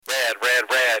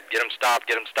stopped.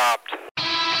 Get him stopped.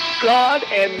 God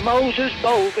and Moses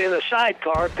both in a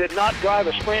sidecar could not drive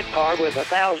a sprint car with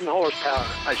 1,000 horsepower.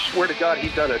 I swear to God, he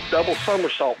done a double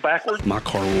somersault backwards. My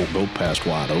car won't go past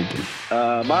wide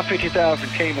open. My 50,000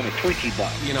 came in a Twinkie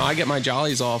box. You know, I get my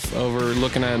jollies off over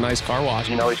looking at a nice car wash.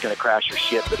 You know he's going to crash your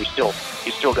shit, but he's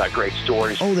still got great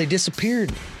stories. Oh, they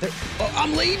disappeared.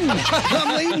 I'm leading.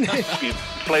 I'm leading. You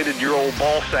inflated your old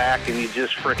ball sack and you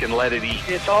just frickin' let it eat.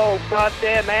 It's all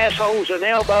goddamn assholes and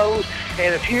elbows,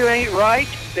 and if you ain't right,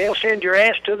 they'll send your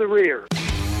ass to the rear.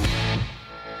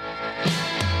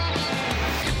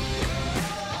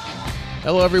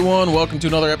 Hello, everyone. Welcome to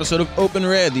another episode of Open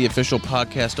Red, the official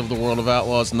podcast of the World of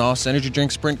Outlaws, NOS Energy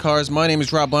Drink Sprint Cars. My name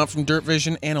is Rob Blount from Dirt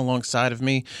Vision, and alongside of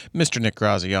me, Mr. Nick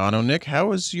Graziano. Nick, how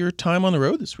was your time on the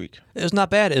road this week? It was not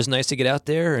bad. It was nice to get out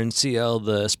there and see all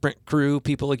the sprint crew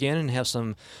people again and have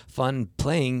some fun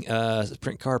playing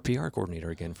sprint car PR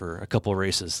coordinator again for a couple of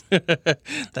races. That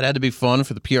had to be fun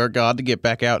for the PR god to get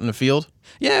back out in the field.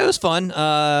 Yeah, it was fun.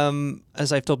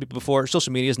 As I've told people before,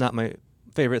 social media is not my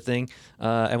favorite thing.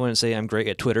 I wouldn't say I'm great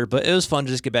at Twitter, but it was fun to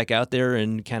just get back out there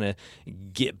and kind of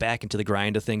get back into the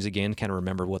grind of things again, kind of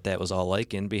remember what that was all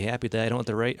like, and be happy that I don't have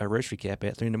to write a race recap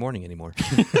at 3 in the morning anymore.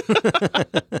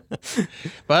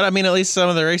 But, I mean, at least some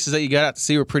of the races that you got out to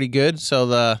see were pretty good, so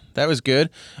that was good.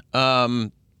 I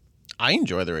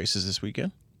enjoy the races this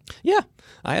weekend. Yeah,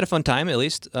 I had a fun time, at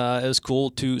least. It was cool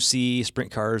to see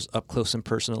sprint cars up close and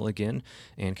personal again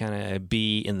and kind of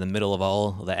be in the middle of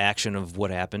all the action of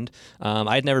what happened.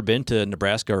 I'd never been to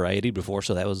Nebraska or I-80 before,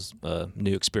 so that was a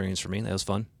new experience for me. That was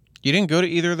fun. You didn't go to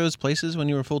either of those places when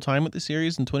you were full-time with the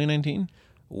series in 2019?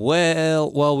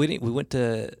 Well, we didn't. We went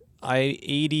to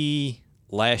I-80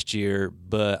 last year,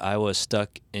 but I was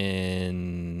stuck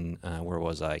in, where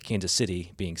was I? Kansas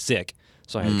City, being sick,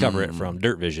 so I had to cover it from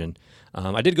Dirt Vision.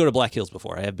 I did go to Black Hills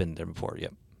before. I have been there before,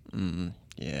 yep.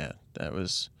 Yeah,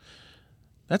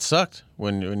 that sucked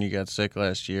when you got sick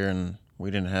last year and we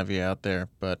didn't have you out there.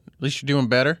 But at least you're doing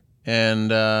better,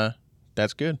 and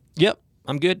that's good. Yep,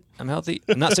 I'm good. I'm healthy.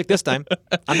 I'm not sick this time.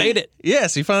 I made it. Yeah,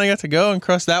 so you finally got to go and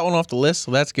cross that one off the list,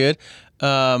 so that's good.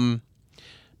 Another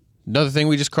thing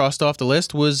we just crossed off the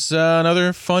list was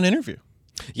another fun interview.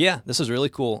 Yeah, this was really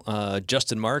cool.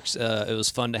 Justin Marks, it was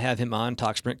fun to have him on,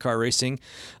 talk sprint car racing.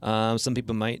 Some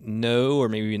people might know or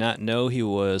maybe not know he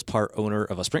was part owner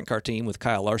of a sprint car team with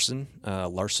Kyle Larson,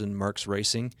 Larson Marks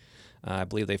Racing. I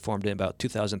believe they formed in about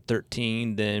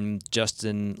 2013. Then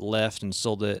Justin left and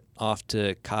sold it off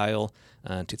to Kyle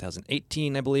in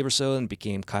 2018, I believe, or so, and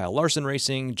became Kyle Larson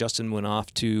Racing. Justin went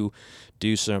off to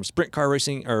do some sprint car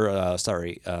racing,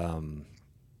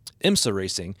 IMSA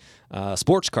racing,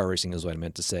 sports car racing is what I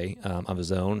meant to say, of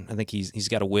his own. I think he's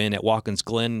got a win at Watkins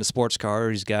Glen in the sports car.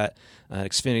 He's got an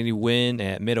Xfinity win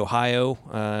at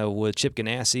Mid-Ohio with Chip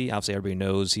Ganassi. Obviously, everybody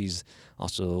knows he's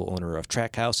also owner of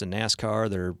Trackhouse and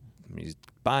NASCAR. He's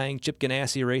buying Chip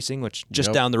Ganassi Racing, which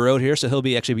just down the road here, so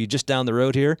he'll actually be just down the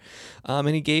road here. And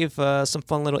he gave some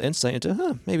fun little insight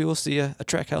into, maybe we'll see a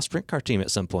Trackhouse sprint car team at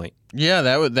some point. Yeah,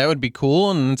 that would be cool,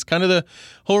 and it's kind of the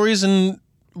whole reason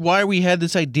why we had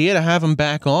this idea to have him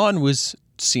back on was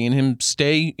seeing him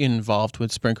stay involved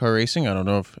with sprint car racing. I don't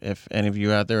know if any of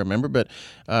you out there remember, but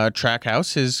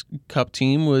Trackhouse, his Cup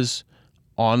team, was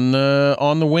on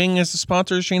the wing as the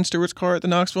sponsor of Shane Stewart's car at the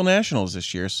Knoxville Nationals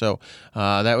this year. So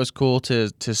that was cool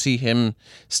to see him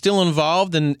still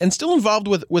involved and still involved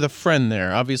with a friend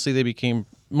there. Obviously, they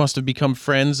must have become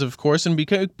friends, of course, and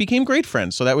became great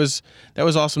friends. So that was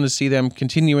awesome to see them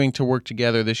continuing to work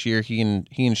together this year. He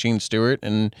and Shane Stewart,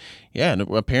 and yeah,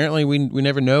 apparently we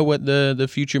never know what the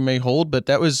future may hold. But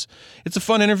it's a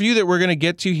fun interview that we're going to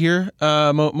get to here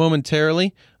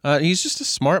momentarily. He's just a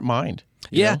smart mind.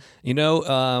 Yeah,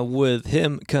 with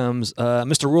him comes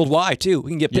Mr. Worldwide too.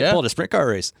 We can get Pitbull at a sprint car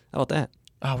race. How about that?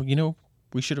 Oh,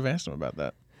 we should have asked him about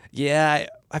that. Yeah,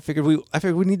 I figured we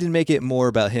need to make it more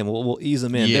about him. We'll ease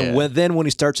him in. Yeah. Then when he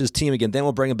starts his team again, then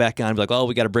we'll bring him back on and be like,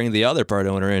 we got to bring the other part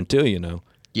owner in too,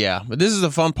 Yeah, but this is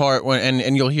the fun part,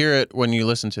 and you'll hear it when you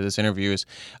listen to this interview, is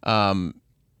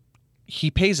he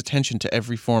pays attention to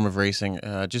every form of racing.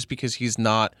 Just because he's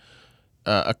not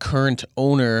a current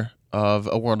owner of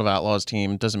a World of Outlaws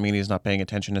team doesn't mean he's not paying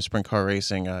attention to sprint car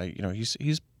racing.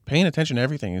 He's paying attention to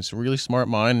everything. He's a really smart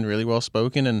mind, really well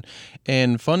spoken,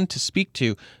 and fun to speak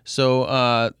to.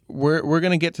 So we're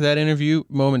going to get to that interview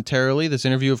momentarily. This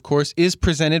interview, of course, is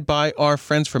presented by our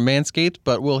friends from Manscaped,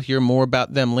 but we'll hear more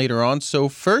about them later on. So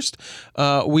first,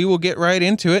 we will get right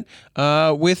into it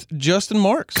with Justin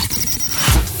Marks.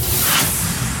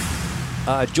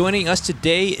 Joining us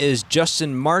today is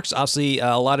Justin Marks. Obviously,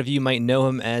 a lot of you might know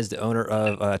him as the owner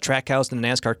of Trackhouse in the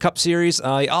NASCAR Cup Series.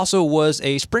 He also was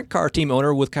a sprint car team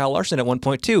owner with Kyle Larson at one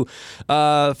point, too.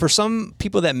 For some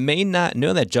people that may not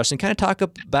know that, Justin, kind of talk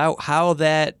about how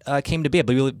that came to be. I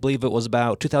believe it was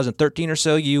about 2013 or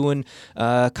so. You and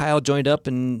Kyle joined up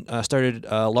and started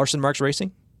Larson Marks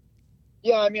Racing?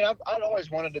 Yeah, I mean, I'd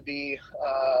always wanted to be,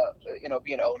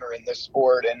 be an owner in this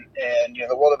sport, and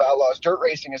the World of Outlaws, dirt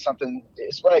racing is something.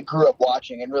 It's what I grew up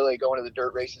watching, and really going to the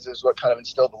dirt races is what kind of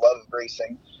instilled the love of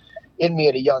racing in me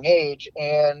at a young age.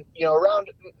 And around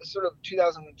sort of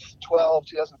 2012,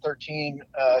 2013,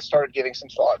 started giving some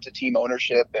thought to team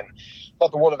ownership, and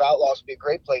thought the World of Outlaws would be a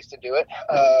great place to do it.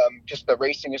 Just the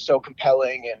racing is so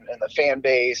compelling, and the fan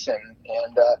base, and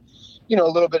a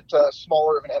little bit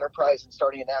smaller of an enterprise and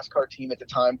starting a NASCAR team at the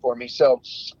time for me. So,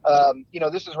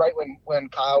 this is right when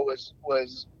Kyle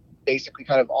was basically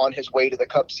kind of on his way to the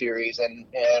Cup Series and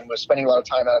was spending a lot of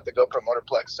time out at the GoPro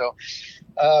Motorplex. So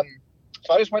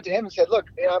I just went to him and said, look,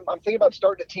 I'm thinking about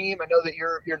starting a team. I know that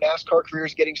your NASCAR career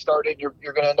is getting started. You're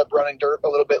going to end up running dirt a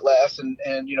little bit less. And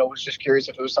was just curious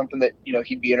if it was something that,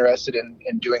 he'd be interested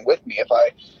in doing with me. If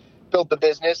I built the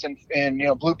business and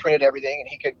blueprinted everything, and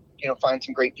he could, find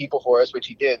some great people for us, which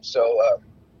he did. So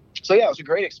yeah, it was a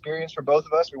great experience for both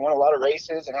of us. We won a lot of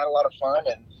races and had a lot of fun,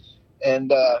 and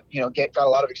got a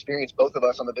lot of experience, both of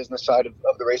us, on the business side of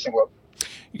the racing world.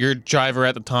 Your driver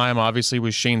at the time obviously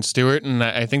was Shane Stewart, and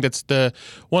I think that's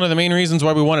one of the main reasons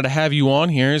why we wanted to have you on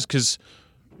here is because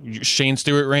Shane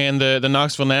Stewart ran the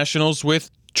Knoxville Nationals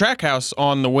with Trackhouse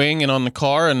on the wing and on the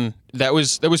car, and that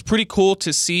was pretty cool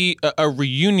to see a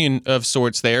reunion of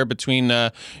sorts there between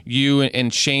you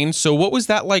and Shane. So what was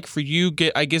that like for you?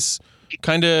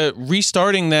 Kind of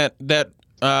restarting that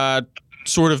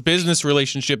sort of business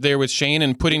relationship there with Shane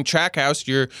and putting Trackhouse,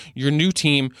 your new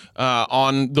team,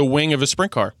 on the wing of a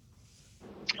sprint car.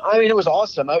 I mean, it was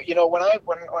awesome. When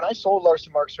I sold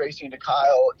Larson Marks Racing to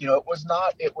Kyle, it was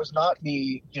not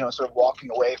me, sort of walking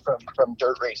away from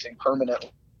dirt racing permanently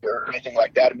or anything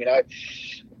like that. I mean,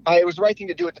 it was the right thing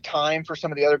to do at the time for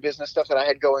some of the other business stuff that I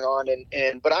had going on,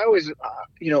 but I always,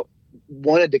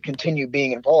 wanted to continue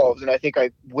being involved, and I think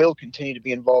I will continue to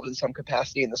be involved in some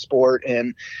capacity in the sport.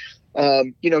 And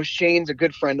Shane's a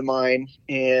good friend of mine,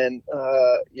 and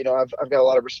I've got a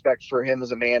lot of respect for him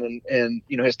as a man and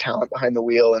his talent behind the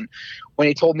wheel. And when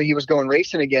he told me he was going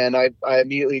racing again, I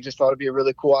immediately just thought it'd be a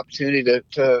really cool opportunity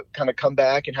to kind of come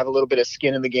back and have a little bit of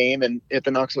skin in the game and at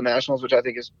the Knoxville Nationals, which I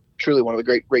think is truly one of the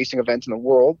great racing events in the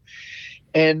world.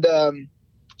 And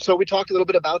so we talked a little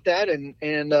bit about that, and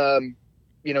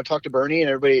talked to Bernie and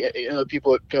everybody,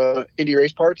 people at Indy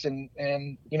Race Parts, and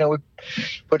we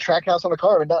put Trackhouse on the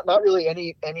car, and not really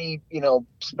any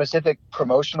specific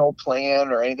promotional plan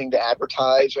or anything to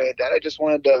advertise or anything like that. I just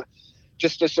wanted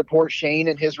to support Shane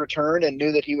in his return, and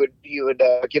knew that he would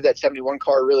give that 71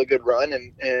 car a really good run,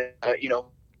 and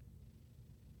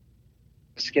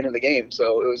skin in the game.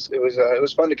 So it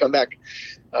was fun to come back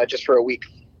just for a week.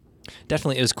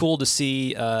 Definitely. It was cool to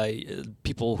see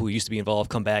people who used to be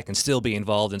involved come back and still be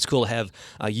involved. And it's cool to have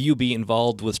you be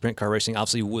involved with sprint car racing,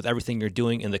 obviously with everything you're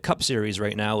doing in the Cup Series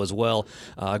right now as well,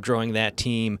 growing that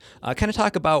team. Kind of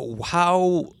talk about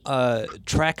how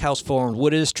Trackhouse formed,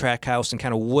 what is Trackhouse, and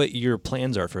kind of what your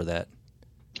plans are for that.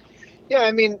 Yeah,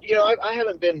 I mean, I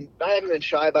haven't been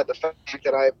shy about the fact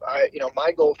that I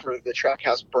my goal for the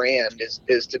Trackhouse brand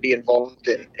is to be involved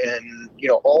in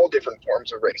all different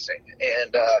forms of racing.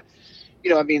 And,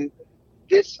 I mean,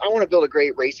 I want to build a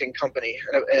great racing company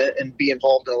and be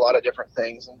involved in a lot of different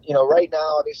things. And, right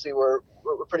now, obviously we're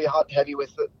pretty hot and heavy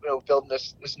with, building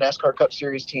this NASCAR Cup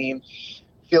Series team,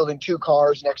 fielding 2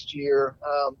 cars next year.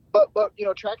 But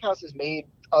Trackhouse has made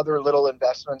other little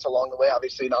investments along the way,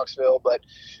 obviously Knoxville, but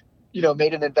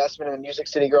made an investment in the Music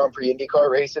City Grand Prix IndyCar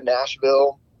race in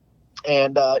Nashville,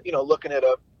 and, looking at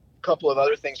a couple of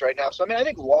other things right now. So, I mean, I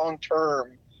think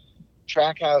long-term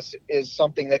Trackhouse is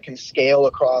something that can scale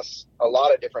across a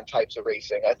lot of different types of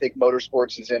racing. I think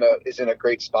motorsports is in a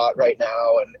great spot right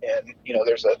now. And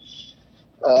there's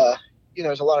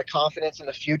there's a lot of confidence in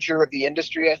the future of the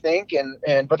industry, I think.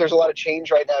 But there's a lot of change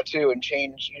right now too. And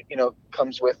change,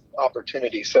 comes with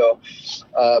opportunity. So,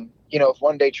 if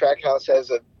one day Trackhouse has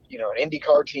an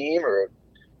IndyCar team or a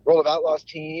World of Outlaws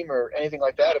team or anything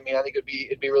like that, I mean, I think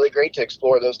it'd be really great to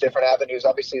explore those different avenues.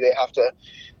 Obviously they have to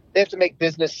make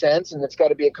business sense, and it's got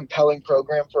to be a compelling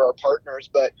program for our partners.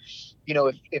 But,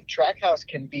 if Trackhouse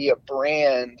can be a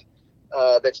brand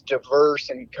that's diverse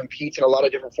and competes in a lot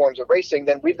of different forms of racing,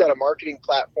 then we've got a marketing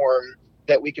platform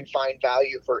that we can find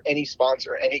value for any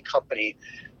sponsor, any company,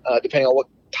 depending on what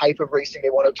type of racing they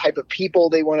want, type of people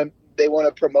they want to they want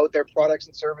to promote their products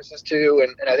and services to.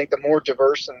 And I think the more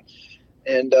diverse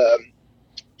and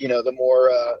the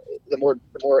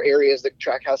more areas that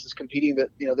Trackhouse is competing,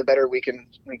 the better we can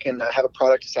have a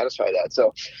product to satisfy that.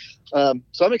 So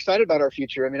I'm excited about our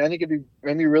future. I mean, I think it'd be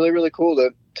really, really cool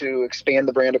to expand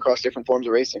the brand across different forms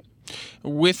of racing.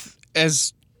 With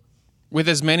as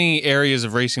many areas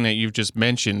of racing that you've just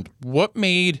mentioned, what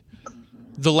made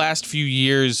the last few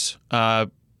years,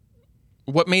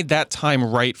 what made that time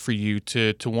right for you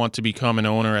to want to become an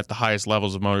owner at the highest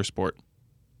levels of motorsport?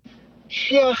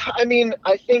 Yeah, I mean,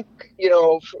 I think,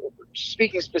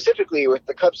 speaking specifically with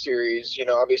the Cup Series,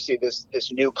 obviously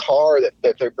this new car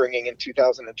that they're bringing in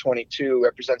 2022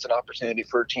 represents an opportunity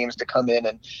for teams to come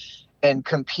in and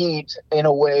compete in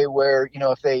a way where,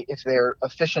 if they're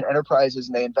efficient enterprises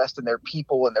and they invest in their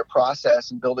people and their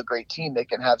process and build a great team, they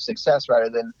can have success rather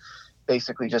than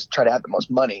basically just try to have the most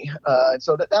money. And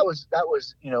so that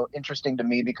was interesting to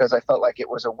me, because I felt like it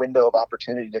was a window of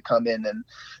opportunity to come in and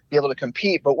be able to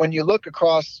compete. But when you look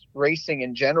across racing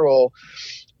in general,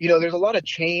 there's a lot of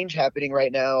change happening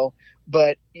right now.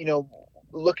 But,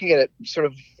 looking at it sort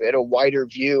of at a wider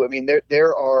view, I mean,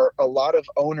 there are a lot of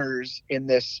owners in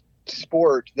this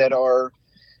sport that are,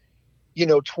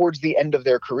 towards the end of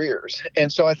their careers.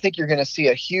 And so I think you're going to see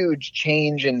a huge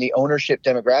change in the ownership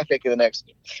demographic in the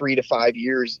next 3 to 5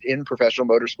 years in professional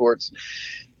motorsports.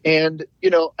 And,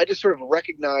 I just sort of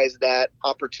recognize that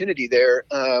opportunity there.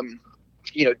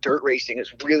 Dirt racing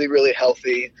is really, really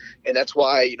healthy. And that's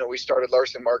why, we started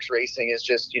Larson Marks Racing. Is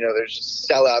just, there's just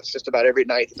sellouts just about every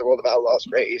night that the World of Outlaws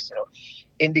race.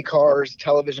 IndyCar's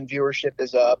television viewership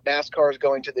is up. NASCAR is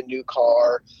going to the new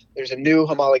car. There's a new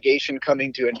homologation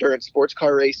coming to endurance sports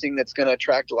car racing that's going to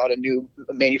attract a lot of new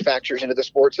manufacturers into the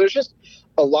sport. So there's just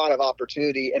a lot of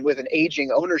opportunity. And with an aging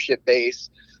ownership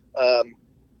base,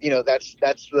 that's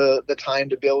the time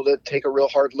to be able to take a real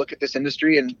hard look at this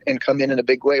industry and come in a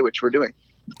big way, which we're doing.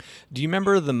 Do you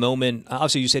remember the moment,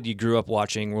 obviously you said you grew up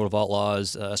watching World of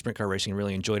Outlaws, sprint car racing, and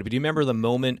really enjoyed it, but do you remember the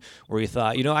moment where you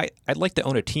thought, I'd like to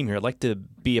own a team here. I'd like to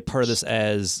be a part of this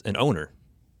as an owner?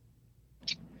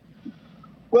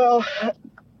 Well,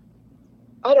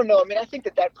 I don't know. I mean, I think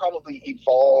that probably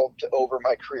evolved over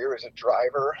my career as a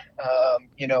driver.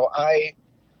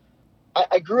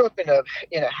 I grew up in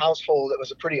a household that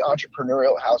was a pretty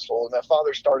entrepreneurial household. My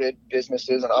father started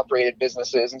businesses and operated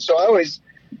businesses. And so I always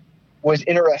was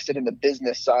interested in the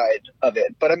business side of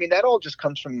it. But I mean, that all just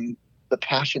comes from the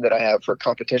passion that I have for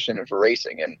competition and for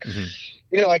racing. And,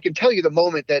 I can tell you the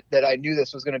moment that I knew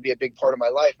this was going to be a big part of my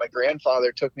life. My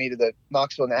grandfather took me to the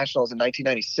Knoxville Nationals in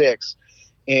 1996.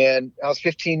 And I was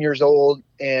 15 years old,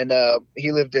 and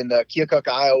he lived in Keokuk,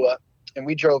 Iowa. And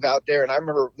we drove out there. And I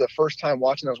remember the first time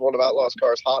watching those World of Outlaws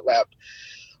cars hot lap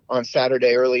on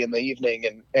Saturday early in the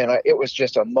evening. And it was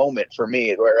just a moment for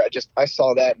me where I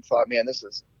saw that and thought, man, this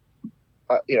is,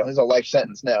 this is a life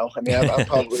sentence now. I mean, I'm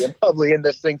probably in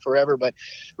this thing forever. But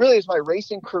really, as my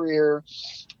racing career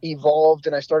evolved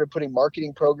and I started putting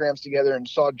marketing programs together and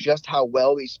saw just how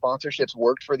well these sponsorships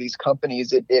worked for these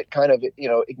companies, it kind of,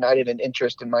 ignited an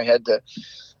interest in my head to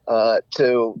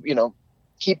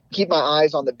keep my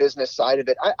eyes on the business side of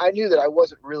it. I knew that I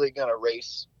wasn't really going to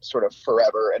race sort of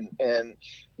forever. And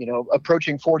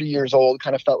approaching 40 years old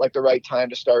kind of felt like the right time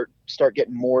to start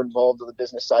getting more involved with the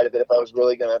business side of it if I was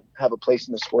really going to have a place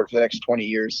in the sport for the next 20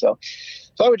 years. So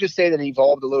I would just say that it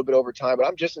evolved a little bit over time, but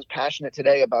I'm just as passionate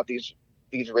today about these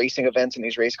racing events and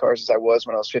these race cars as I was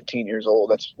when I was 15 years old.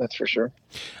 That's for sure.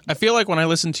 I feel like when I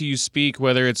listen to you speak,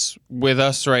 whether it's with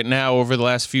us right now over the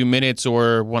last few minutes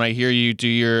or when I hear you do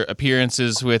your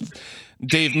appearances with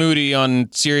Dave Moody on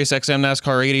Sirius XM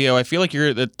NASCAR Radio, I feel like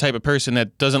you're the type of person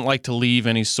that doesn't like to leave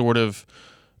any sort of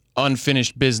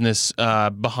unfinished business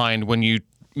behind when you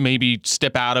maybe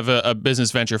step out of a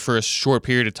business venture for a short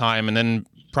period of time and then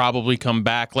probably come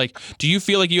back. Like, do you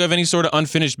feel like you have any sort of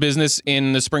unfinished business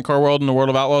in the sprint car world and the World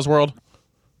of Outlaws world?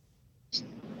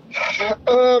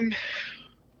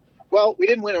 Well, we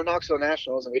didn't win a Knoxville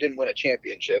Nationals and we didn't win a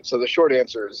championship. So the short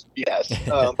answer is yes.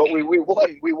 But we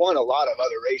won a lot of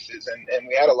other races and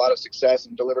we had a lot of success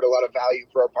and delivered a lot of value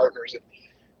for our partners at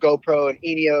GoPro and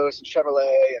Ineos and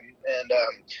Chevrolet. And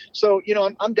so,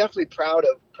 I'm definitely proud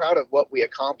of what we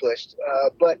accomplished.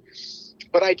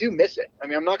 But I do miss it. I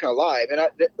mean, I'm not going to lie. And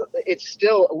it's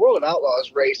still a World of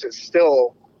Outlaws race is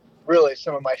still really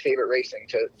some of my favorite racing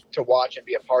to watch and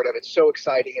be a part of. It's so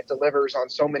exciting. It delivers on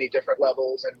so many different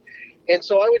levels. And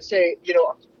so I would say,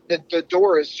 the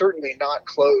door is certainly not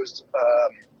closed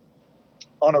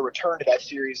on a return to that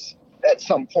series at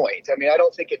some point. I mean, I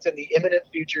don't think it's in the imminent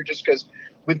future just because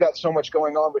we've got so much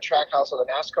going on with Trackhouse on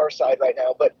the NASCAR side right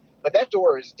now. But that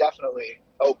door is definitely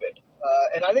open.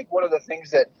 And I think one of the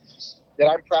things that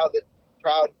I'm proud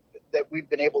that we've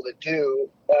been able to do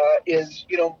is,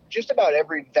 just about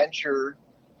every venture,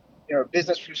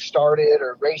 business we've started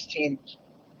or race team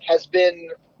has been,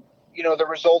 the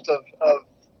result of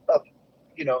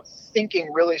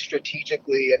thinking really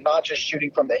strategically and not just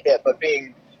shooting from the hip, but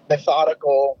being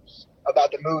methodical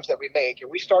about the moves that we make. And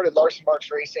we started Larson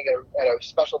Marks Racing at a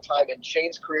special time in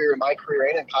Shane's career, in my career,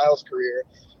 and in Kyle's career,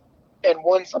 and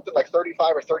won something like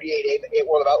 35 or 38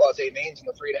 World of Outlaws A mains in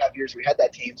the 3.5 years we had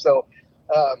that team. So,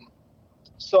 I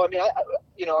mean,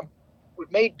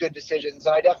 we've made good decisions,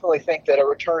 and I definitely think that a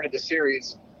return to the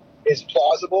series is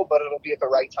plausible, but it'll be at the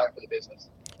right time for the business.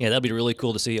 Yeah, that'd be really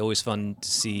cool to see. Always fun to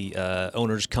see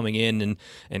owners coming in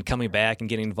and coming back and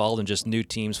getting involved in just new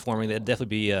teams forming. That'd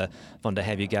definitely be fun to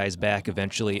have you guys back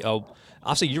eventually. Oh,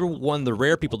 obviously, you're one of the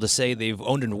rare people to say they've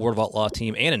owned a World of Outlaw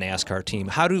team and a NASCAR team.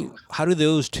 How do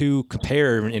those two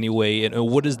compare in any way? And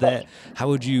what is that? How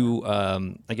would you,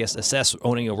 assess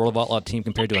owning a World of Outlaw team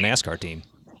compared to a NASCAR team?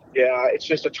 Yeah, it's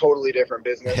just a totally different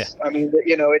business. Yeah. I mean,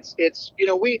 we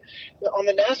on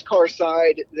the NASCAR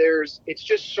side, it's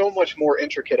just so much more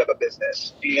intricate of a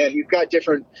business, and you've got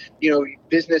different,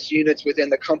 business units within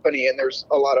the company, and there's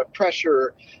a lot of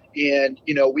pressure. And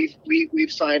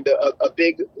we've signed a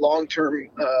big long-term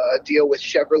deal with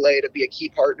Chevrolet to be a key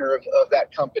partner of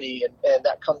that company, and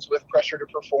that comes with pressure to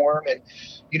perform. And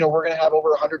we're going to have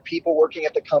over 100 people working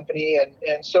at the company,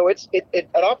 and so it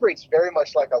operates very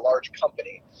much like a large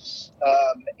company.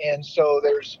 And so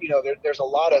there's a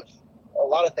lot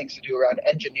of things to do around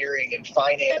engineering and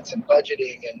finance and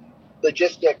budgeting and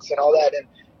logistics and all that. And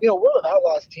World of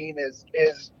Outlaws team is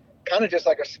kind of just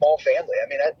like a small family. I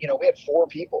mean, we had 4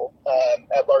 people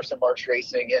at Larson Marks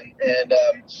Racing, and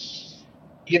it's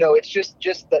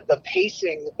just the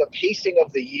pacing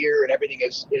of the year and everything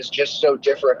is just so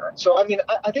different. So I mean,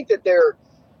 I think that they're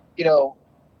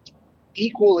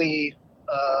equally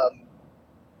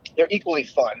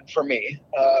fun for me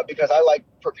because I like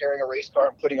preparing a race car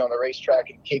and putting it on the racetrack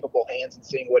in capable hands and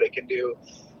seeing what it can do.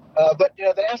 But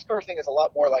the NASCAR thing is a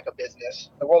lot more like a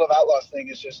business. The World of Outlaws thing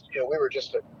is just we were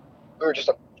just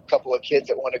a couple of kids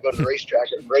that want to go to the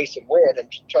racetrack and race and win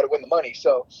and try to win the money.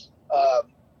 So,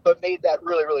 but made that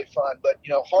really, really fun. But,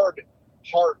 hard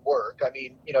work. I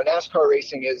mean, NASCAR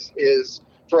racing is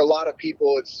for a lot of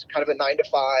people, it's kind of a 9 to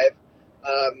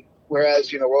 5.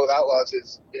 Whereas, World of Outlaws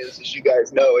is, as you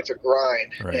guys know, it's a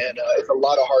grind, right. And it's a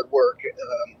lot of hard work,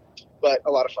 but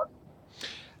a lot of fun.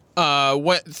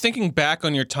 Thinking back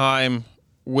on your time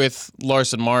with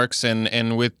Larson Marks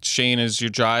and with Shane as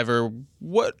your driver,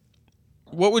 what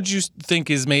would you think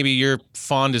is maybe your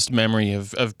fondest memory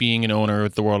of being an owner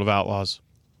with the World of Outlaws?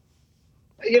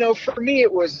 For me,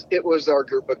 it was our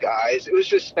group of guys. It was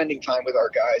just spending time with our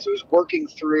guys. It was working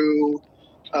through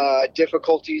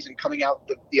difficulties and coming out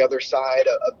the other side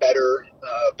a better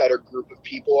group of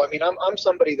people. I mean, I'm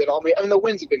somebody that the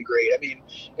wins have been great. I mean,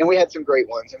 and we had some great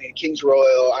ones. I mean, Kings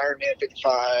Royal, Ironman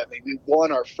 55. I mean, we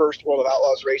won our first World of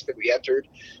Outlaws race that we entered,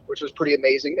 which was pretty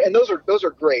amazing. And those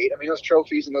are great. I mean, those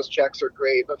trophies and those checks are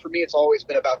great. But for me, it's always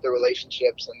been about the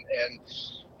relationships and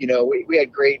we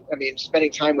had great,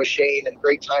 spending time with Shane and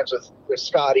great times with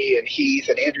Scotty and Heath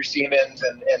and Andrew Siemens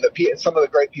and some of the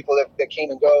great people that came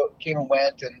and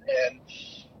went. And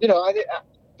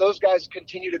those guys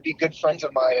continue to be good friends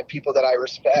of mine and people that I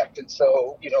respect. And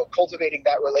so, cultivating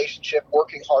that relationship,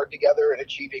 working hard together and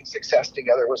achieving success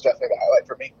together was definitely the highlight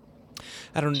for me.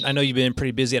 I know you've been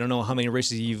pretty busy. I don't know how many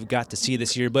races you've got to see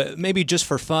this year, but maybe just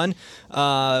for fun,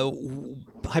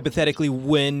 hypothetically,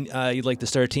 when you'd like to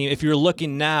start a team, if you're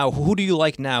looking now, who do you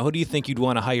like now? Who do you think you'd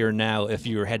want to hire now if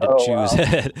you had to choose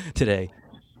today?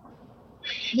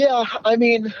 Yeah, I'm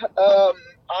a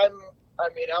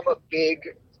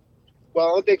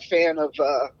big fan of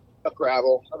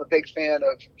Gravel. I'm a big fan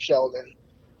of Sheldon.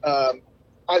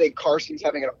 I think Carson's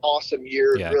having an awesome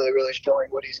year, really, really showing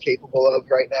what he's capable of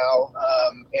right now.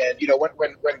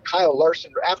 When Kyle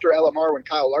Larson, after LMR, when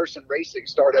Kyle Larson Racing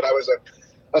started, I was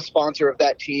a sponsor of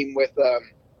that team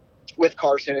with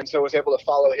Carson, and so was able to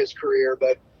follow his career.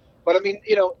 But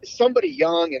somebody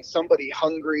young and somebody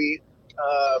hungry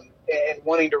and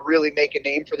wanting to really make a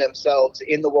name for themselves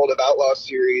in the World of Outlaws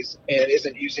series and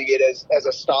isn't using it as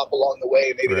a stop along the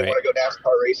way. Maybe they want to go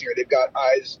NASCAR racing or they've got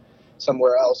eyes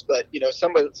somewhere else. But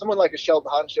someone like a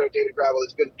Sheldon Honcho, David Gravel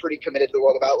has been pretty committed to the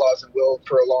World of Outlaws and will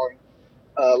for a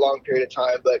long period of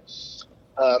time. But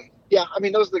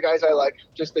those are the guys I like.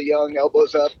 Just the young,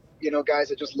 elbows up, guys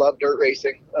that just love dirt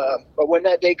racing. But when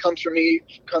that day comes for me,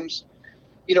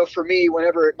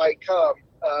 whenever it might come,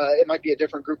 it might be a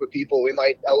different group of people. We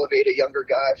might elevate a younger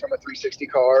guy from a 360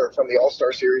 car or from the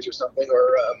All-Star Series or something,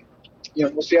 or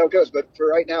we'll see how it goes. But for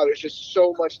right now, there's just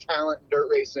so much talent in dirt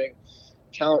racing.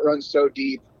 Talent runs so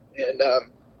deep, and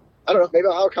I don't know. Maybe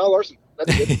I'll hire Kyle Larson.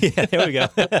 Yeah, there we go.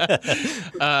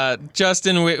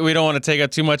 Justin, we don't want to take up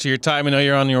too much of your time. I know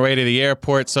you're on your way to the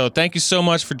airport, so thank you so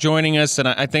much for joining us. And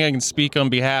I think I can speak on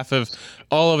behalf of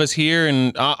all of us here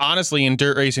and honestly in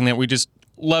dirt racing that we just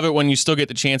love it when you still get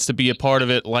the chance to be a part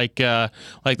of it, like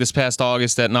this past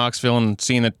August at Knoxville, and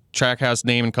seeing the Trackhouse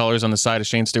name and colors on the side of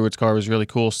Shane Stewart's car was really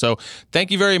cool. So thank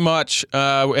you very much,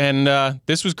 and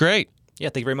this was great. Yeah,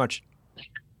 thank you very much.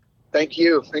 Thank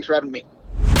you. Thanks for having me.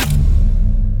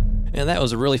 And that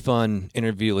was a really fun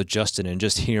interview with Justin, and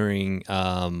just hearing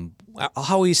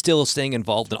how he's still staying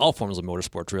involved in all forms of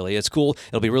motorsports, really. It's cool.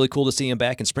 It'll be really cool to see him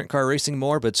back in sprint car racing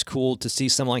more, but it's cool to see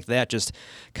someone like that just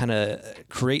kind of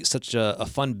create such a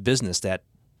fun business that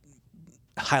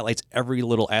highlights every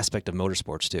little aspect of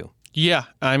motorsports, too. Yeah,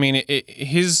 I mean,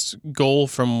 his goal,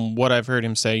 from what I've heard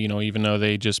him say, even though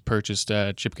they just purchased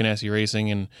Chip Ganassi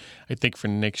Racing, and I think for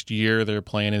next year their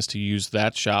plan is to use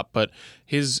that shop, but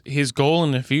his goal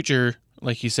in the future,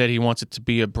 like he said, he wants it to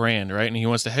be a brand, right? And he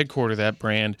wants to headquarter that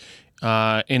brand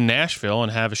in Nashville and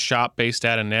have a shop based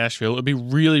out of Nashville. It would be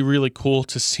really, really cool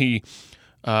to see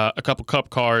a couple Cup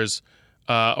cars,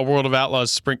 a World of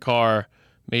Outlaws sprint car,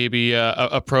 maybe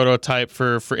a prototype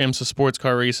for IMSA sports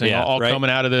car racing, all coming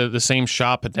out of the same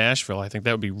shop at Nashville. I think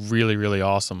that would be really, really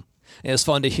awesome. It was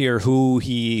fun to hear who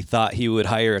he thought he would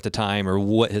hire at the time, or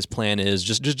what his plan is.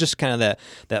 Just kind of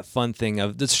that fun thing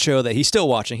of this show that he's still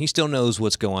watching. He still knows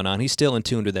what's going on. He's still in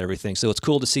tune with everything. So it's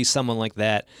cool to see someone like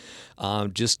that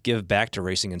just give back to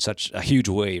racing in such a huge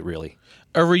way, really.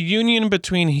 A reunion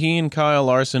between he and Kyle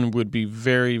Larson would be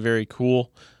very, very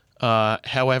cool.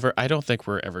 However, I don't think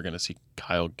we're ever going to see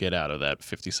Kyle get out of that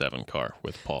 57 car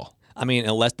with Paul. I mean,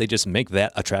 unless they just make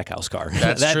that a Trackhouse car.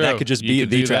 That's true. That could just be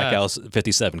the Trackhouse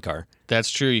 57 car. That's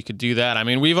true. You could do that. I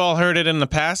mean, we've all heard it in the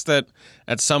past that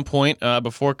at some point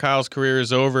before Kyle's career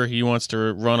is over, he wants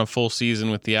to run a full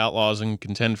season with the Outlaws and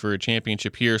contend for a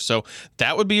championship here. So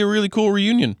that would be a really cool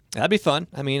reunion. That'd be fun.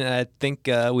 I mean, I think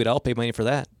we'd all pay money for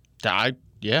that. I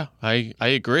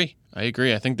agree.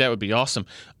 I think that would be awesome.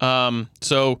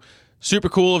 So super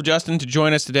cool of Justin to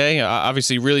join us today.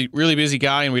 Obviously, really, really busy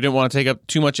guy, and we didn't want to take up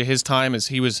too much of his time as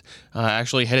he was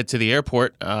actually headed to the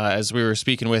airport as we were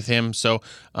speaking with him. So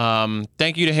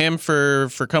thank you to him for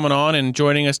coming on and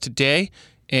joining us today.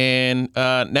 And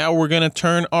now we're going to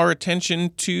turn our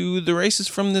attention to the races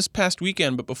from this past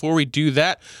weekend. But before we do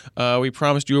that, we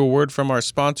promised you a word from our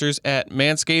sponsors at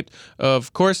Manscaped.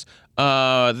 Of course,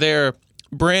 their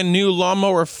brand new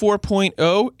Lawnmower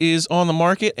 4.0 is on the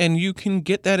market, and you can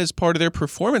get that as part of their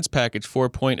Performance Package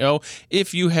 4.0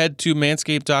 if you head to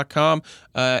manscaped.com.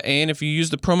 And if you use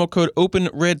the promo code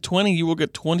OpenRed20, you will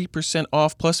get 20%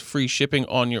 off plus free shipping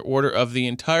on your order of the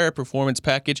entire Performance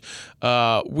Package,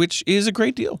 which is a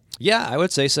great deal. Yeah, I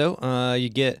would say so.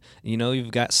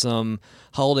 You've got some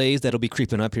holidays that'll be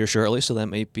creeping up here shortly, so that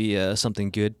might be something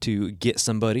good to get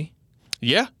somebody.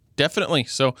 Yeah. Definitely.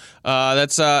 So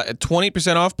that's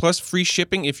 20% off plus free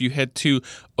shipping if you head to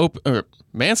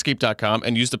manscaped.com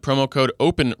and use the promo code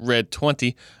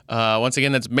OpenRed20. Once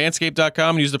again, that's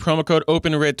manscaped.com and use the promo code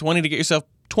OpenRed20 to get yourself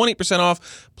 20%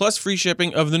 off plus free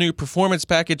shipping of the new Performance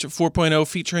Package 4.0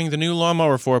 featuring the new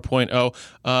Lawnmower 4.0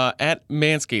 at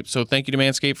Manscaped. So thank you to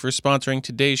Manscaped for sponsoring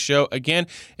today's show again.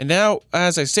 And now,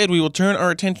 as I said, we will turn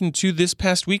our attention to this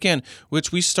past weekend,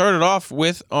 which we started off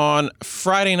with on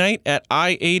Friday night at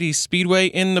I-80 Speedway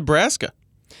in Nebraska.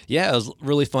 Yeah, it was a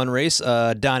really fun race.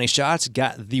 Donnie Schatz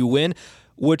got the win,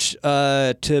 which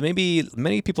to maybe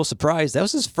many people's surprise, that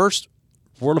was his first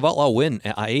World of Outlaw win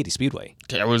at I-80 Speedway.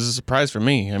 That was a surprise for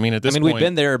me. I mean, point, we've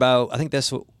been there I think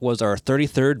this was our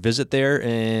 33rd visit there,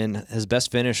 and his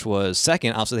best finish was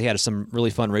second. Also, they had some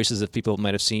really fun races that people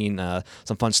might have seen,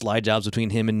 some fun slide jobs between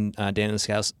him and Dan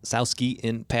Sowski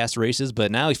in past races,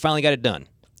 but now he finally got it done.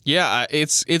 Yeah,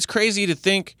 it's crazy to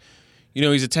think,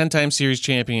 he's a 10-time series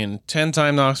champion,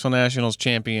 10-time Knoxville Nationals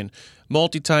champion,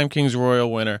 multi-time Kings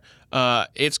Royal winner.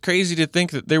 It's crazy to think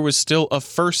that there was still a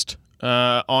first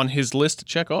on his list to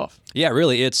check off. Yeah,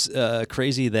 really. It's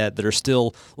crazy that there are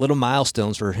still little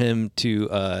milestones for him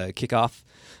to kick off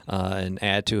and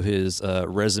add to his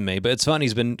resume. But it's fun.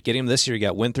 He's been getting them this year. He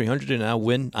got win 300 and now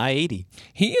win I-80.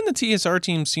 He and the TSR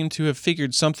team seem to have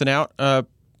figured something out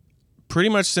pretty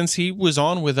much since he was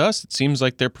on with us. It seems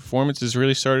like their performance has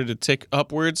really started to tick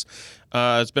upwards.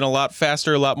 It's been a lot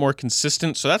faster, a lot more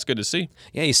consistent, so that's good to see.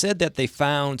 Yeah, he said that they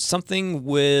found something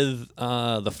with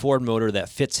the Ford motor that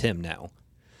fits him now.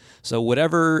 So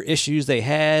whatever issues they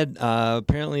had,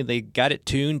 apparently they got it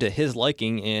tuned to his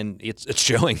liking, and it's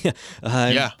showing.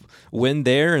 Win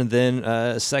there, and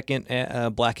then second at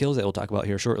Black Hills that we'll talk about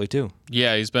here shortly too.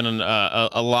 Yeah, he's been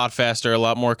a lot faster, a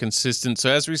lot more consistent. So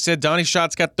as we said, Donnie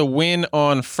Schatz got the win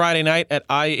on Friday night at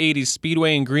I-80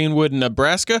 Speedway in Greenwood,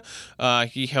 Nebraska.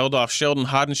 He held off Sheldon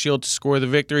Hodenshield to score the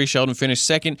victory. Sheldon finished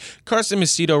second. Carson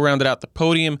Macedo rounded out the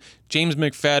podium. James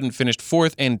McFadden finished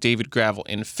fourth, and David Gravel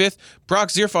in fifth. Brock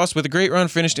Zierfoss with a great run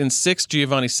finished in sixth.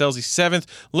 Giovanni Scelzi seventh.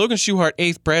 Logan Schuchart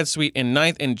eighth. Brad Sweet in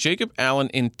ninth, and Jacob Allen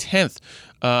in 10th.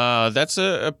 That's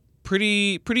a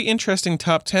pretty interesting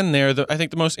top 10 there. I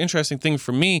think the most interesting thing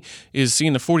for me is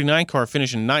seeing the 49 car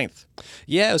finish in ninth.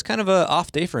 Yeah, it was kind of a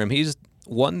off day for him. He's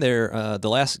won there. The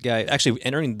last guy actually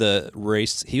entering the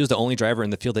race, he was the only driver in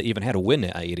the field that even had a win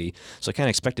at I-80. So I kind of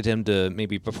expected him to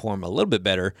maybe perform a little bit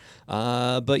better.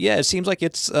 But yeah, it seems like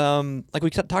it's like we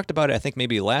talked about it, I think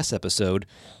maybe last episode,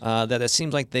 that it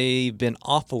seems like they've been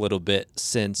off a little bit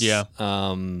since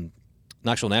Knoxville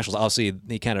Nationals. Obviously,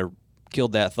 he kind of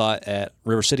killed that thought at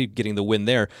River City getting the win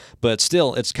there, but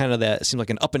still it's kind of that, it seemed like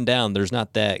an up and down. There's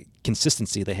not that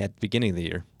consistency they had at the beginning of the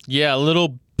year. Yeah, a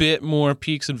little bit more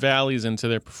peaks and valleys into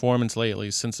their performance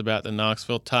lately since about the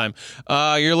Knoxville time.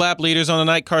 Your lap leaders on the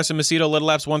night: Carson Macedo led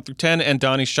laps 1 through 10, and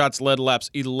Donnie Schatz led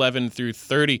laps 11 through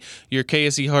 30. Your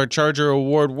KSE Hard Charger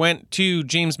award went to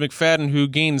James McFadden, who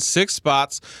gained 6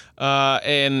 spots,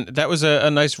 and that was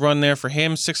a nice run there for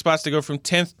him. 6 spots to go from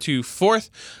 10th to 4th,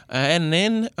 and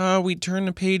then we turn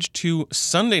the page to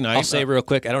Sunday night. I'll say real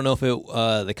quick, I don't know if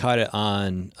they caught it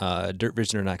on Dirt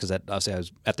Vision or not, because obviously I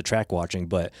was at the track watching,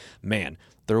 but man,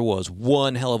 there was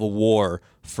one hell of a war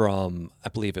from, I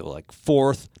believe it was like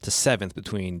 4th to 7th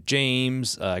between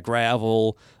James,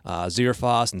 Gravel,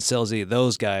 Zierfoss, and Scelzi.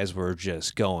 Those guys were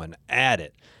just going at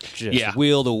it. Just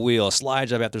wheel to wheel, slide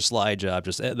job after slide job.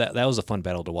 Just that was a fun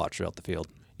battle to watch throughout the field.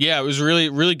 Yeah, it was really,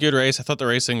 really good race. I thought the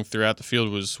racing throughout the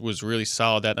field was really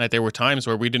solid that night. There were times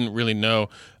where we didn't really know.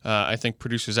 I think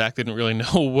Producer Zach didn't really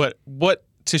know what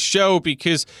to show,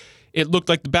 because it looked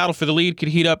like the battle for the lead could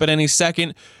heat up at any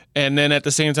second. And then at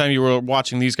the same time, you were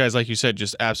watching these guys, like you said,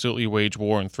 just absolutely wage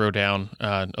war and throw down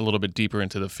a little bit deeper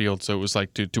into the field. So it was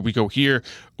like, do we go here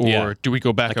or do we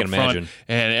go back up front?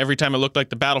 And every time it looked like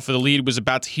the battle for the lead was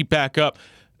about to heat back up,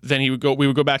 then we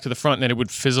would go back to the front, and then it would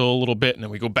fizzle a little bit, and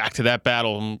then we go back to that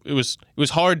battle. And it was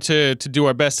hard to do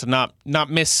our best to not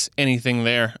miss anything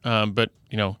there. But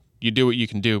you do what you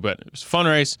can do. But it was a fun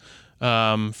race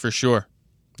for sure.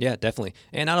 Yeah, definitely.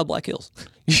 And out of Black Hills.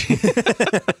 So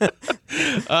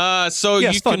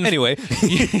yeah, you fun. can Anyway.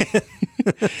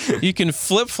 You can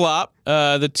flip-flop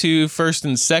the 2 first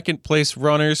and second place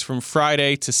runners from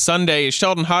Friday to Sunday.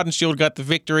 Sheldon Hodenshield got the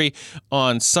victory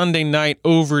on Sunday night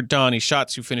over Donnie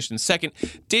Schatz, who finished in second.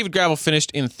 David Gravel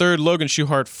finished in third. Logan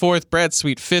Schuchart 4th. Brad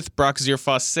Sweet 5th. Brock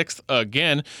Zierfoss 6th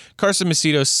again. Carson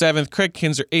Macedo 7th. Craig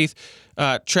Kinzer 8th.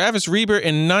 Travis Reber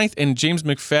in 9th, and James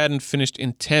McFadden finished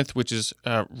in 10th, which is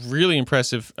really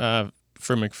impressive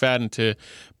for McFadden to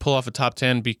pull off a top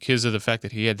 10 because of the fact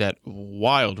that he had that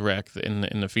wild wreck in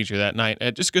the feature that night.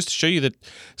 It just goes to show you that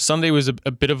Sunday was a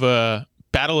bit of a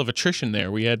battle of attrition there.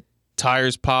 We had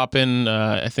tires popping,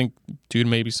 I think due to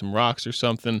maybe some rocks or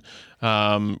something.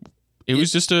 It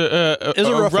was just a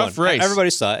rough race. Everybody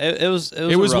saw it. It was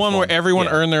one where everyone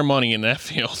earned their money in that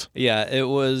field. Yeah, it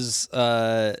was.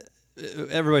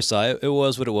 Everybody saw it. It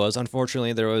was what it was.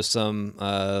 Unfortunately, there was some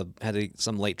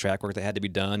late track work that had to be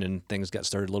done, and things got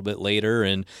started a little bit later.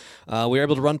 And we were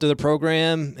able to run through the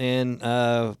program,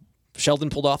 and Sheldon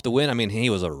pulled off the win. I mean,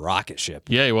 he was a rocket ship.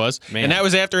 Yeah, he was. Man. And that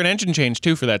was after an engine change,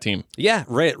 too, for that team. Yeah,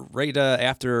 right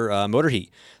after motor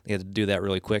heat. They had to do that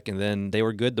really quick, and then they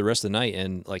were good the rest of the night.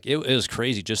 And it was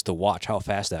crazy just to watch how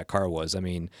fast that car was. I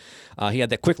mean, he had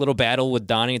that quick little battle with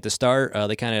Donnie at the start.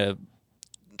 They kind of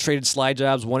traded slide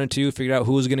jobs 1 and 2, figured out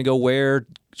who was going to go where.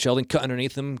 Sheldon cut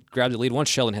underneath him, grabbed the lead. Once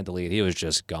Sheldon had the lead, he was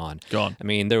just gone. I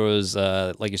mean, there was,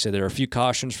 like you said, there were a few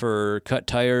cautions for cut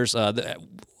tires.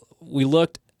 We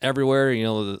looked everywhere.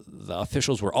 The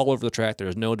officials were all over the track. There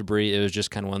was no debris. It was just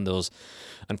kind of one of those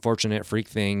unfortunate freak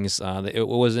things. It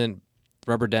wasn't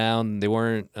rubber down. They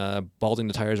weren't balding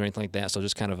the tires or anything like that. So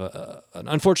just kind of an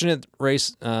unfortunate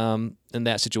race in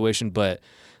that situation. But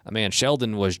man,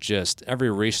 Sheldon was just, every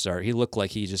restart, he looked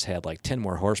like he just had 10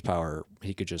 more horsepower.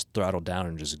 He could just throttle down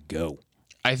and just go.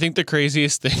 I think the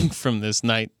craziest thing from this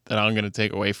night that I'm going to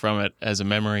take away from it as a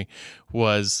memory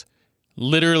was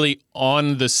literally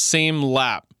on the same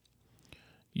lap,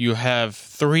 you have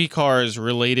 3 cars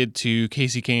related to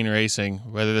Kasey Kahne Racing,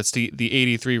 whether that's the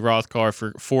 83 Roth car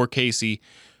for Kasey,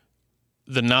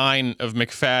 the 9 of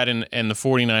McFadden, and the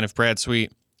 49 of Brad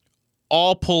Sweet,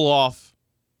 all pull off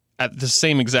at the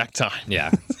same exact time.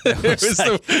 Yeah. It was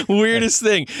the weirdest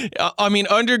thing. I mean,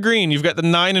 under green, you've got the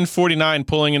 9 and 49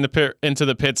 pulling into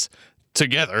the pits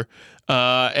together.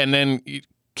 And then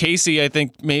Casey, I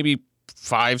think maybe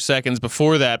 5 seconds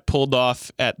before that, pulled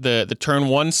off at the turn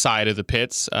 1 side of the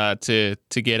pits to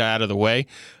get out of the way.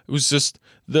 It was just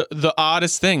the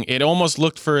oddest thing. It almost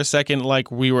looked for a second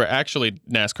like we were actually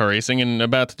NASCAR racing and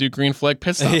about to do green flag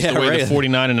pit stops. The way the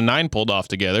 49 and the 9 pulled off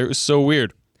together. It was so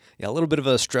weird. Yeah, a little bit of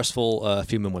a stressful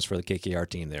few moments for the KKR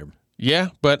team there. Yeah,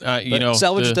 but you know,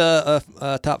 salvaged a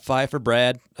top 5 for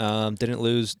Brad. Didn't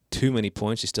lose too many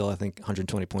points. He's still, I think,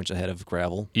 120 points ahead of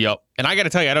Gravel. Yep. And I got to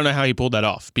tell you, I don't know how he pulled that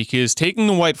off, because taking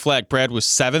the white flag, Brad was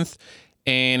 7th,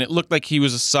 and it looked like he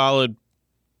was a solid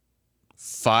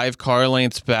 5 car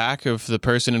lengths back of the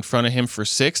person in front of him for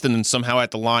 6th, and then somehow at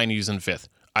the line he's in 5th.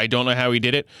 I don't know how he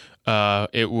did it.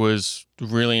 It was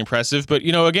really impressive. But,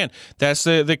 you know, again, that's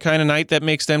the kind of night that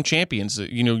makes them champions.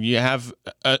 You know, you have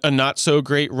a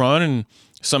not-so-great run, and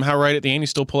somehow right at the end you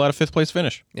still pull out a 5th-place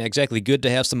finish. Yeah, exactly. Good to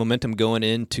have some momentum going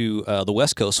into the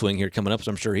West Coast swing here coming up,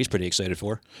 so I'm sure he's pretty excited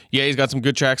for. Yeah, he's got some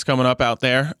good tracks coming up out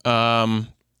there.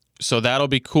 So that'll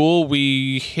be cool.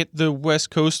 We hit the West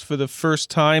Coast for the first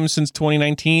time since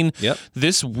 2019. Yep.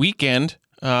 This weekend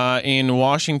in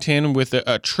Washington with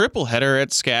a triple header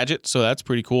at Skagit, so that's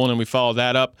pretty cool. And then we follow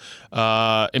that up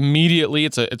immediately.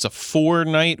 It's a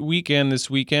 4-night weekend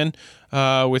this weekend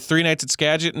with 3 nights at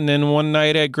Skagit and then 1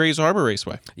 night at Grays Harbor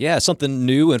Raceway. Yeah, something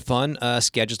new and fun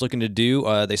Skagit's looking to do.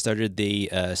 They started the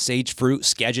Sage Fruit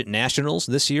Skagit Nationals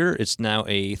this year. It's now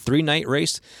a 3-night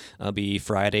race. It'll be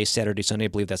Friday, Saturday, Sunday. I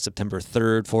believe that's September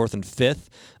 3rd, 4th, and 5th.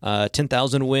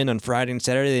 10,000 win on Friday and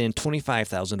Saturday, and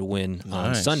 25,000 to win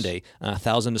on Sunday.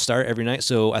 1,000 to start every night.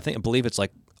 So I believe it's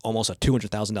like almost a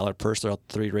 $200,000 purse throughout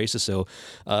the 3 races. So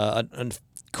a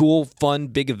cool, fun,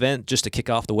 big event just to kick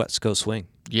off the West Coast swing.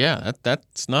 Yeah,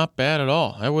 that's not bad at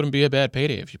all. That wouldn't be a bad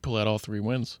payday if you pull out all 3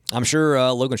 wins. I'm sure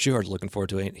Logan Schuchart's looking forward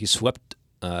to it. He swept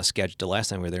Skagit the last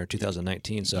time we were there in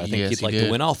 2019, so I think he'd like to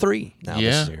win all 3 now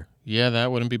this year. Yeah,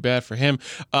 that wouldn't be bad for him.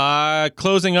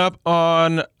 Closing up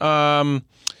on... I'm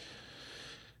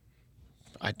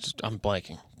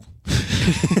blanking.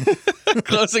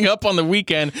 Closing up on the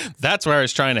weekend, that's where I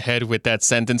was trying to head with that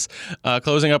sentence.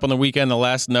 Closing up on the weekend, the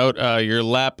last note, your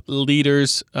lap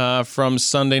leaders from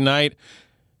Sunday night.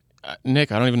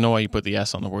 Nick, I don't even know why you put the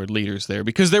S on the word leaders there,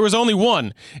 because there was only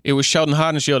one. It was Sheldon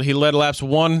Haudenschild. He led laps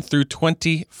 1 through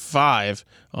 25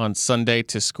 on Sunday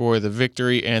to score the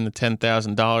victory and the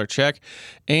 $10,000 check.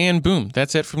 And boom,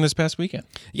 that's it from this past weekend.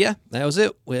 Yeah, that was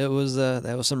it. That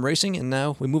was some racing, and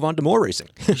now we move on to more racing.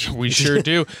 We sure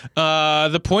do.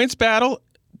 The points battle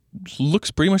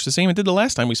looks pretty much the same it did the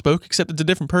last time we spoke, except it's a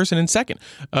different person in second.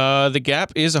 The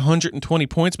gap is 120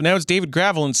 points, but now it's David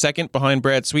Gravel in second behind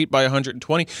Brad Sweet by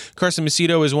 120. Carson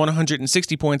Macedo is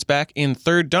 160 points back in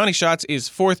third. Donnie Schatz is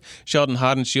fourth. Sheldon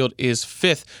Haudenschild is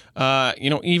fifth.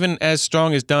 Even as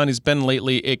strong as Donnie's been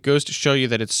lately, it goes to show you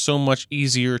that it's so much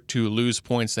easier to lose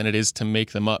points than it is to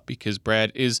make them up, because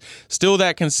Brad is still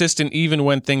that consistent even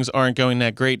when things aren't going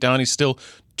that great. Donnie's still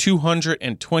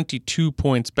 222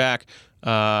 points back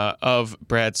of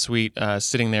Brad Sweet,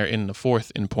 sitting there in the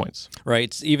fourth in points.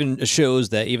 Right. It shows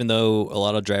that even though a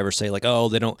lot of drivers say like,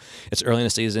 oh, it's early in the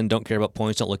season, don't care about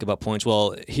points, don't look about points.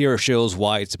 Well, here shows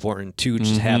why it's important to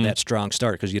just have that strong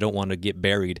start, because you don't want to get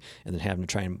buried and then having to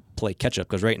try and play catch up.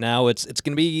 Because right now it's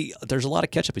going to be, there's a lot of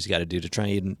catch up he's got to do to try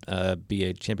and be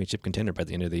a championship contender by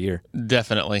the end of the year.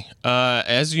 Definitely.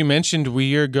 As you mentioned,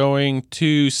 we are going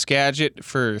to Skagit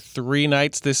for 3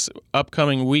 nights this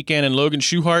upcoming weekend, and Logan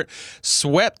Schuchart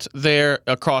swept there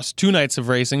across 2 nights of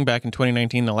racing back in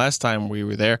 2019, the last time we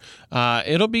were there.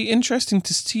 It'll be interesting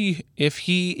to see if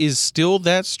he is still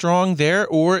that strong there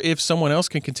or if someone else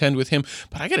can contend with him.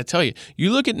 But I got to tell you,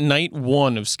 you look at night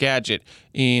 1 of Skagit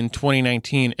in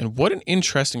 2019, and what an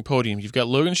interesting podium. You've got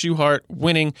Logan Schuchart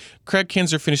winning, Craig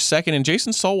Kinzer finished second, and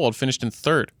Jason Solwald finished in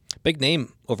third. Big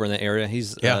name over in that area.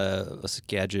 He's a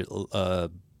Skagit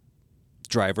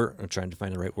driver. I'm trying to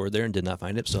find the right word there and did not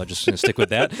find it, so I'm just going to stick with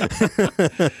that.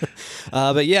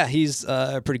 But yeah, he's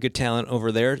a pretty good talent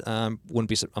over there. I'm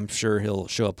sure he'll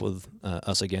show up with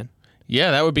us again.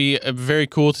 Yeah, that would be very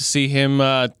cool to see him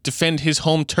defend his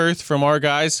home turf from our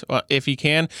guys if he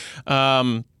can.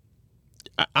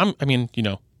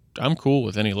 I'm cool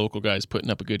with any local guys putting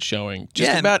up a good showing.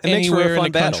 Just about anywhere in the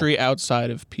country outside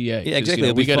of PA. Yeah,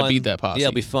 exactly. We got to beat that posse. Yeah,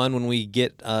 it'll be fun when we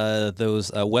get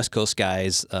those West Coast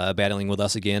guys battling with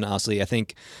us again. Honestly, I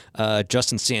think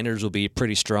Justin Sanders will be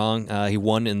pretty strong. He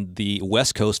won in the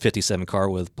West Coast 57 car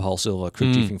with Paul Silva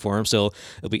crew chiefing for him. So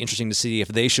it'll be interesting to see if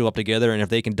they show up together and if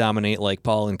they can dominate like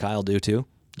Paul and Kyle do too.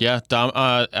 Yeah,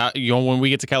 when we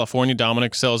get to California,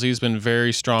 Dominic Scelzi has been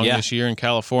very strong this year in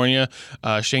California.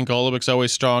 Shane Golubich's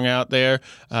always strong out there.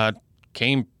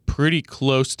 Came pretty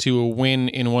close to a win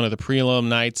in one of the prelim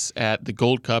nights at the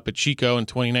Gold Cup at Chico in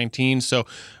 2019. So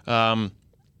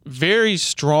very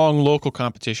strong local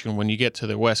competition when you get to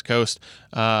the West Coast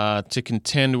to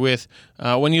contend with.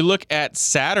 When you look at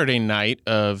Saturday night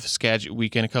of Skagit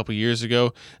weekend a couple years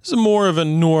ago, this is more of a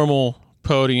normal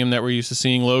podium that we're used to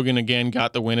seeing. Logan again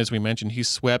got the win, as we mentioned. He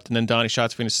swept, and then Donnie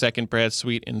Schatz finished second, Brad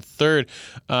Sweet in third.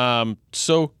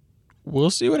 So we'll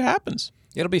see what happens.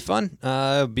 It'll be fun.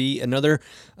 Be another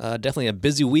definitely a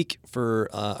busy week for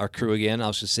our crew again. I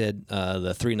also said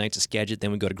the 3 nights of Skagit.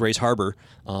 Then we go to Grays Harbor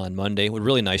on Monday with a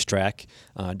really nice track.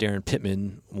 Darren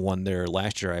Pittman won there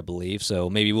last year, I believe. So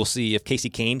maybe we'll see if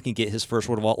Casey Kane can get his first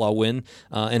World of Outlaw win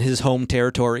in his home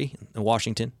territory in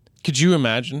Washington. Could you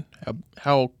imagine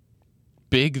how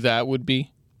big that would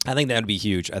be? I think that would be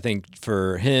huge. I think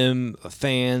for him,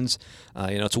 fans,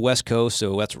 it's a West Coast,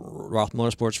 so that's Roth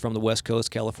Motorsports from the West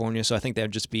Coast, California. So I think that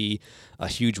would just be a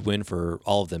huge win for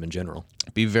all of them in general.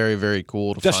 It'd be very, very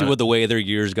cool. Especially with the way their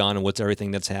year's gone and what's everything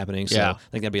that's happening. So I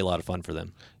think that'd be a lot of fun for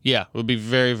them. Yeah, it would be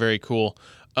very, very cool.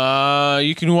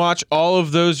 You can watch all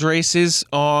of those races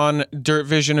on Dirt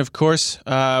Vision, of course,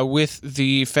 with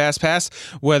the Fast Pass,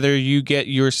 whether you get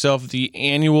yourself the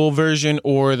annual version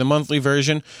or the monthly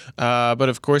version. But,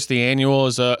 of course, the annual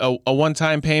is a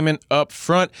one-time payment up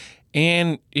front.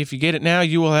 And if you get it now,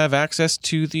 you will have access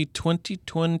to the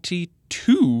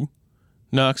 2022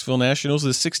 Knoxville Nationals,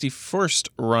 the 61st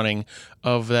running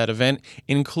of that event,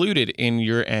 included in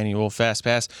your annual Fast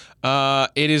Pass.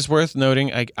 It is worth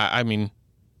noting, I mean,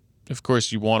 of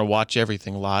course, you want to watch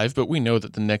everything live, but we know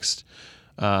that the next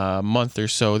month or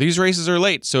so, these races are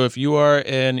late. So if you are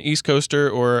an East Coaster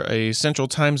or a Central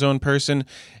Time Zone person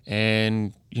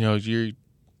and, you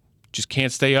just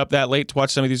can't stay up that late to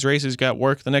watch some of these races, got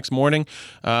work the next morning,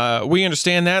 we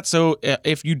understand that. So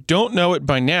if you don't know it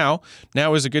by now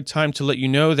is a good time to let you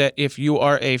know that if you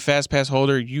are a Fast Pass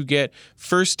holder, you get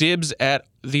first dibs at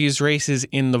these races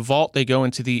in the vault. They go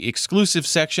into the exclusive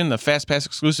section, the Fast Pass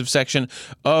exclusive section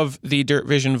of the Dirt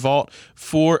Vision vault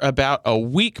for about a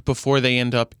week before they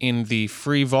end up in the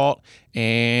free vault.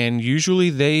 And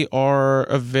usually they are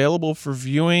available for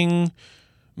viewing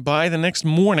by the next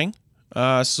morning.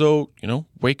 So,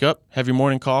 wake up, have your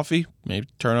morning coffee, maybe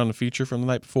turn on the feature from the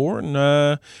night before,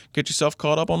 and get yourself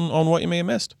caught up on what you may have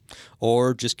missed.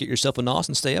 Or just get yourself a NOS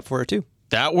and stay up for it, too.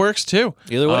 That works too.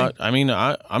 Either way,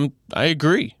 I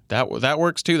agree. That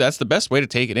works too. That's the best way to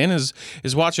take it in is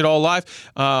watch it all live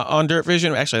on Dirt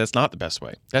Vision. Actually, that's not the best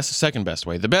way. That's the second best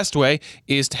way. The best way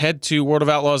is to head to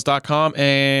worldofoutlaws.com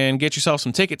and get yourself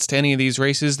some tickets to any of these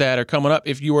races that are coming up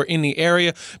if you are in the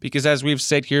area. Because as we've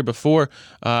said here before,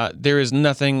 there is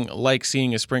nothing like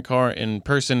seeing a sprint car in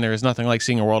person. There is nothing like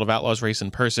seeing a World of Outlaws race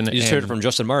in person. You just heard it from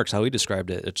Justin Marks how he described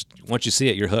it. It's once you see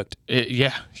it, you're hooked.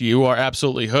 You are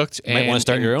absolutely hooked. You might want to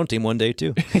start your own team one day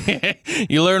too.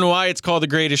 You learn why it's called the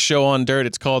greatest show on dirt.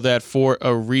 It's called that for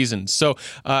a reason. So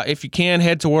if you can,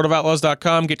 head to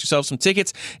worldofoutlaws.com, get yourself some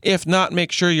tickets. If not,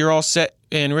 make sure you're all set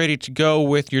and ready to go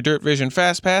with your Dirt Vision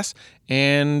Fast Pass.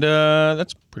 And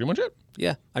that's pretty much it.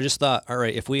 Yeah. I just thought, all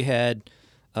right, if we had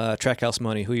Trackhouse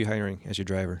money, who are you hiring as your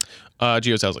driver?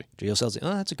 Gio Selzy. Gio Selzy.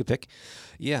 Oh, that's a good pick.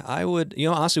 Yeah, I would.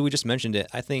 Honestly, we just mentioned it.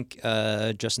 I think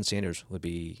Justin Sanders would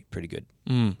be pretty good.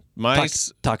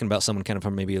 Talking about someone kind of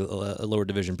from maybe a lower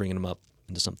division, bringing him up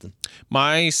into something.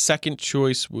 My second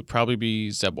choice would probably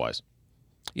be Zeb Wise.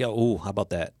 Yeah. Ooh, how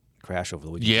about that crash over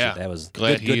the weekend? Yeah, that was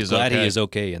glad he is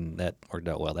okay, and that worked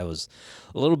out well. That was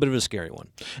a little bit of a scary one.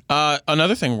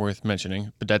 Another thing worth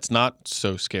mentioning, but that's not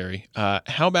so scary.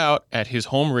 How about at his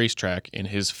home racetrack in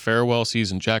his farewell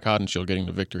season, Jack Hodenshield getting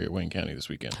the victory at Wayne County this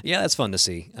weekend? Yeah, that's fun to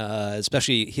see,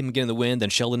 especially him getting the win,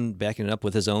 then Sheldon backing it up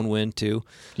with his own win too.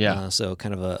 Yeah. So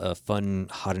kind of a fun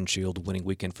Hodenshield winning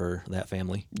weekend for that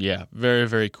family. Yeah, very,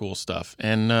 very cool stuff.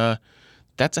 And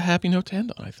that's a happy note to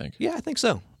end on, I think. Yeah, I think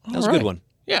so. That was a good one.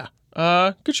 Yeah.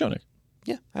 Good show, Nick.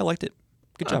 Yeah, I liked it.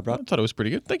 Good job, Rob. I thought it was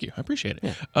pretty good. Thank you. I appreciate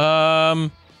it. Yeah.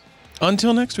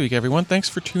 Until next week, everyone, thanks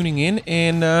for tuning in,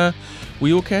 and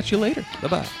we will catch you later.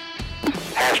 Bye-bye.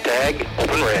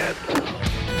 #OpenRed.